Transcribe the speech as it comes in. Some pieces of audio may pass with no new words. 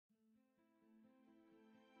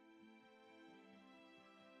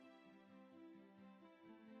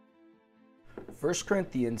1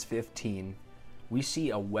 Corinthians 15, we see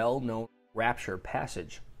a well-known rapture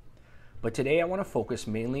passage. But today I want to focus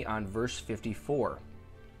mainly on verse 54,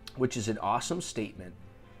 which is an awesome statement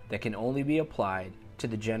that can only be applied to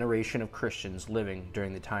the generation of Christians living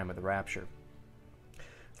during the time of the rapture.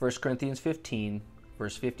 1 Corinthians 15,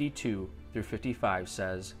 verse 52 through 55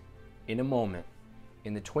 says, "In a moment,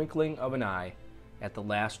 in the twinkling of an eye, at the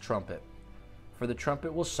last trumpet, for the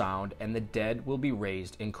trumpet will sound, and the dead will be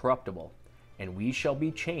raised incorruptible, and we shall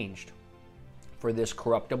be changed. For this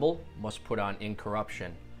corruptible must put on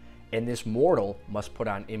incorruption, and this mortal must put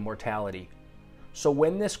on immortality. So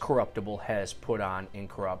when this corruptible has put on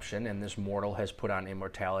incorruption, and this mortal has put on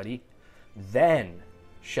immortality, then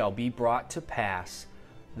shall be brought to pass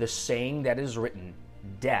the saying that is written,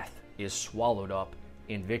 Death is swallowed up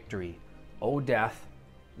in victory. O death,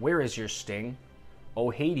 where is your sting?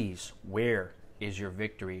 O Hades, where is your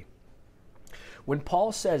victory?" When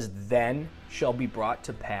Paul says, "Then shall be brought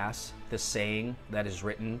to pass the saying that is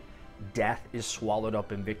written, Death is swallowed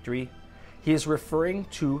up in victory," he is referring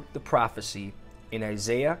to the prophecy in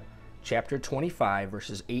Isaiah chapter 25,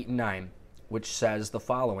 verses 8 and 9, which says the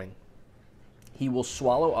following, "He will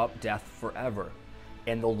swallow up death forever,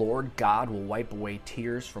 and the Lord God will wipe away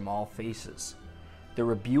tears from all faces. The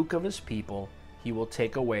rebuke of his people he will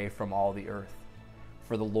take away from all the earth.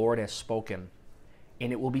 For the Lord has spoken.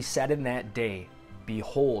 And it will be said in that day,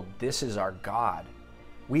 Behold, this is our God.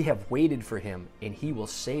 We have waited for him, and he will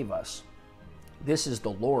save us. This is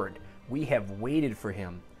the Lord. We have waited for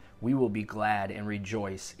him. We will be glad and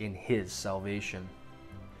rejoice in his salvation."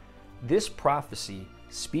 This prophecy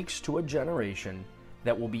speaks to a generation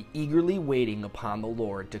that will be eagerly waiting upon the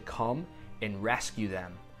Lord to come and rescue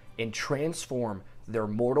them and transform their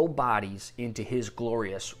mortal bodies into his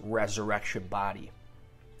glorious resurrection body.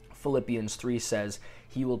 Philippians 3 says,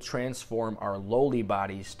 "He will transform our lowly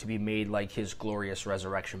bodies to be made like his glorious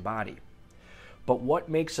resurrection body." But what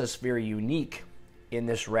makes us very unique in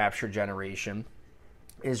this rapture generation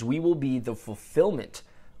is we will be the fulfillment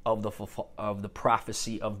of the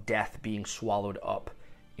prophecy of death being swallowed up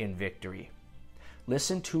in victory.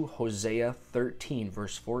 Listen to Hosea 13,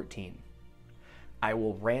 verse 14. "I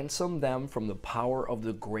will ransom them from the power of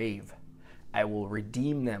the grave. I will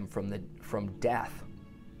redeem them from death.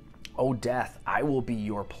 O death, I will be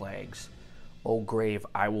your plagues. O grave,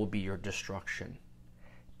 I will be your destruction.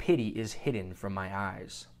 Pity is hidden from my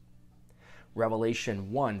eyes."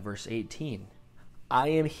 Revelation 1, verse 18. "I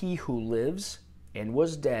am he who lives and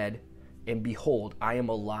was dead, and behold, I am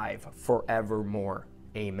alive forevermore.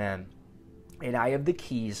 Amen. And I have the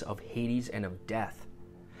keys of Hades and of death."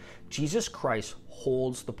 Jesus Christ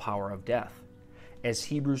holds the power of death. As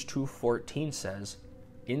Hebrews 2:14 says,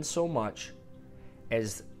 "Insomuch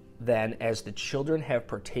as then as the children have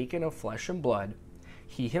partaken of flesh and blood,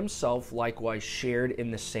 he himself likewise shared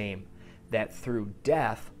in the same, that through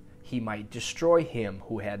death he might destroy him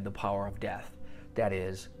who had the power of death, that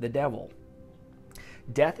is, the devil."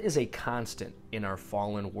 Death is a constant in our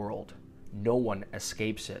fallen world. No one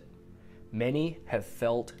escapes it. Many have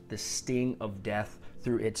felt the sting of death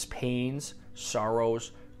through its pains,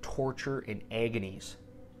 sorrows, torture, and agonies.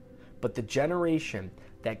 But the generation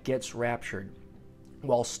that gets raptured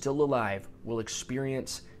while still alive will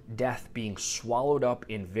experience death being swallowed up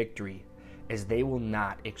in victory, as they will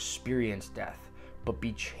not experience death, but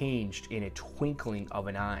be changed in a twinkling of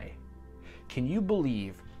an eye. Can you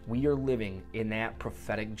believe we are living in that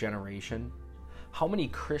prophetic generation? How many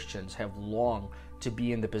Christians have longed to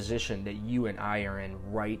be in the position that you and I are in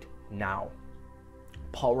right now?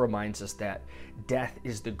 Paul reminds us that death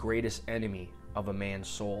is the greatest enemy of a man's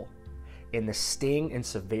soul, and the sting and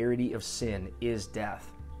severity of sin is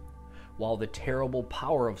death, while the terrible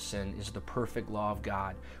power of sin is the perfect law of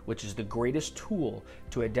God, which is the greatest tool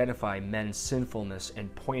to identify men's sinfulness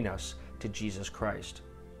and point us to Jesus Christ.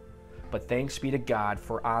 But thanks be to God,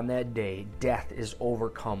 for on that day, death is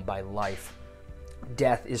overcome by life.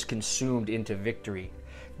 Death is consumed into victory.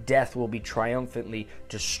 Death will be triumphantly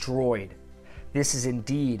destroyed. This is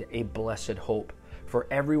indeed a blessed hope for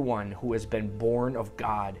everyone who has been born of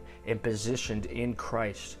God and positioned in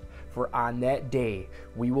Christ. For on that day,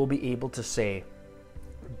 we will be able to say,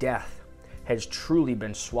 "Death has truly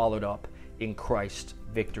been swallowed up in Christ's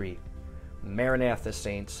victory." Maranatha,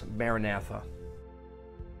 saints, Maranatha.